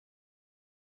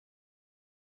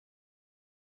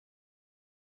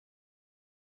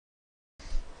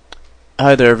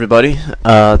Hi there everybody.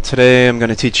 Today I'm going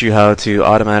to teach you how to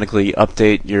automatically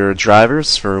update your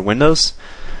drivers for Windows.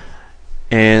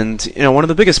 And one of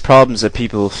the biggest problems that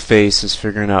people face is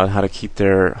figuring out how to keep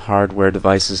their hardware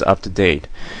devices up to date.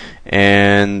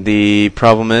 And the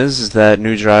problem is that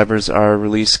new drivers are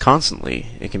released constantly.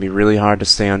 It can be really hard to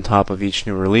stay on top of each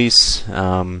new release.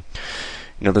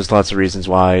 There's lots of reasons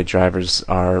why drivers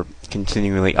are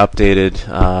continually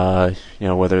updated,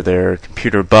 whether they're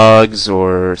computer bugs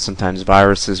or sometimes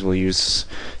viruses will use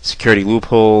security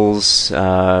loopholes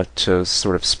to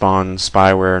sort of spawn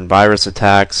spyware and virus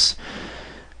attacks.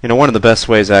 One of the best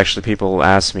ways actually people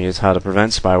ask me is how to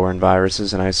prevent spyware and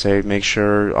viruses, and I say make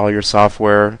sure all your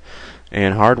software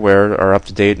and hardware are up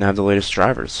to date and have the latest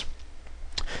drivers.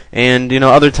 And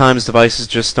other times devices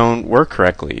just don't work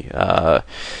correctly.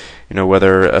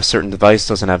 Whether a certain device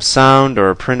doesn't have sound or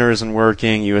a printer isn't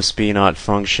working, USB not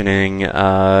functioning,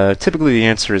 typically the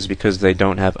answer is because they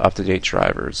don't have up-to-date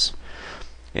drivers.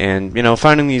 And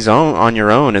finding these on your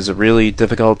own is a really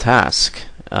difficult task.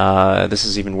 This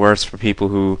is even worse for people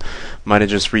who might have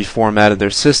just reformatted their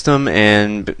system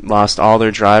and lost all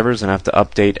their drivers and have to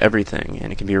update everything.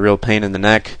 And it can be a real pain in the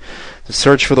neck to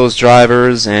search for those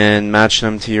drivers and match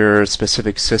them to your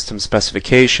specific system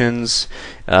specifications.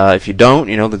 If you don't,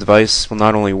 the device will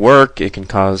not only work, it can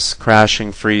cause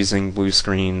crashing, freezing, blue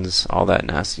screens, all that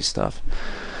nasty stuff.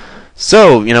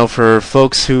 So, for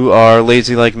folks who are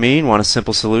lazy like me and want a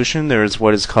simple solution, there's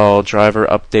what is called driver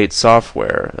update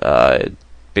software. It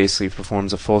basically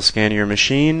performs a full scan of your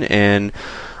machine and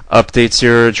updates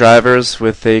your drivers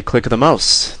with a click of the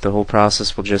mouse. The whole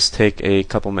process will just take a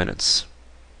couple minutes.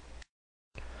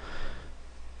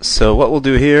 So what we'll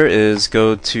do here is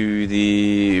go to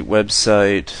the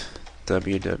website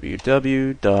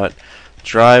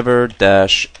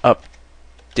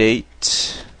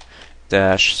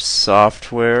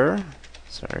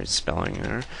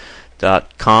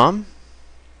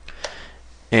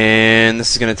And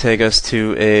this is going to take us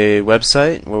to a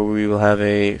website where we will have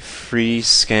a free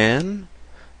scan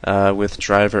with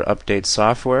driver update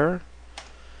software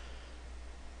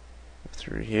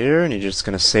through here, and you're just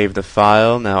going to save the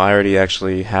file. Now I already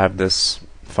actually have this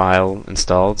file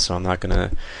installed, so I'm not going to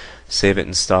save it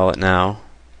and install it now.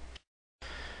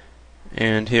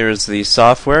 And here is the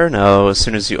software. Now as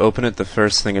soon as you open it, the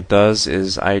first thing it does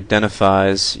is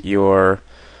identifies your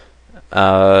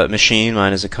machine.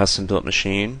 Mine is a custom built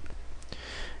machine,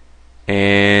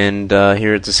 and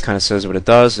here it just kind of says what it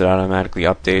does. It automatically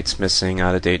updates missing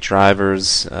out-of-date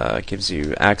drivers, gives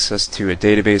you access to a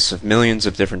database of millions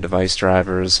of different device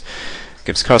drivers,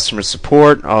 gives customer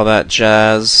support, all that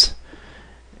jazz.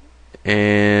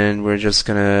 And we're just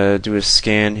gonna do a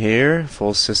scan here,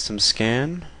 full system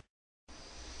scan,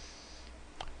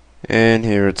 and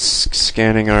here it's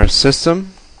scanning our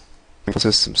system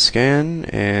scan,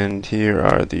 and here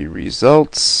are the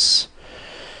results.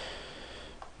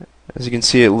 As you can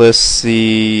see, it lists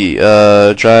the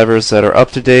drivers that are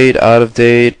up to date, out of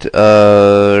date,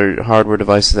 hardware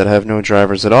devices that have no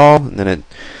drivers at all, and then it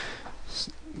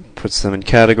puts them in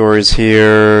categories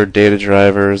here: data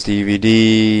drivers,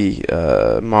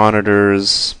 DVD,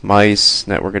 monitors, mice,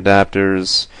 network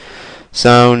adapters,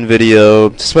 sound, video,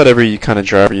 just whatever kind of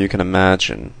driver you can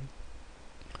imagine.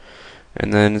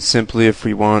 And then simply, if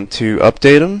we want to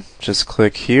update them, just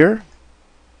click here,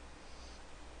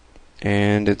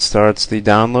 and it starts the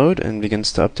download and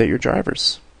begins to update your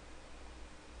drivers.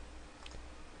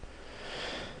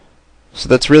 So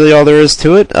that's really all there is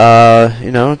to it.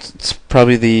 It's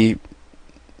probably the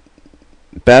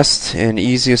best and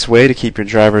easiest way to keep your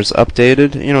drivers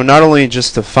updated. Not only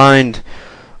just to find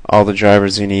all the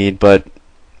drivers you need, but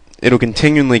it'll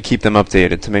continually keep them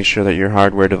updated to make sure that your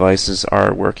hardware devices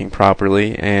are working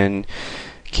properly and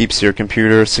keeps your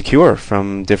computer secure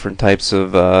from different types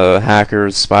of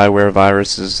hackers, spyware,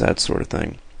 viruses, that sort of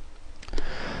thing.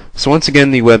 So once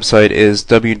again, the website is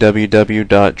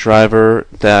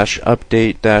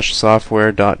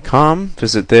www.driver-update-software.com.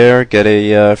 Visit there, get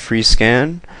a free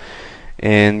scan,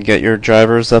 and get your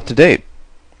drivers up to date.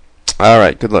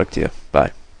 Alright, good luck to you.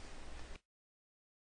 Bye.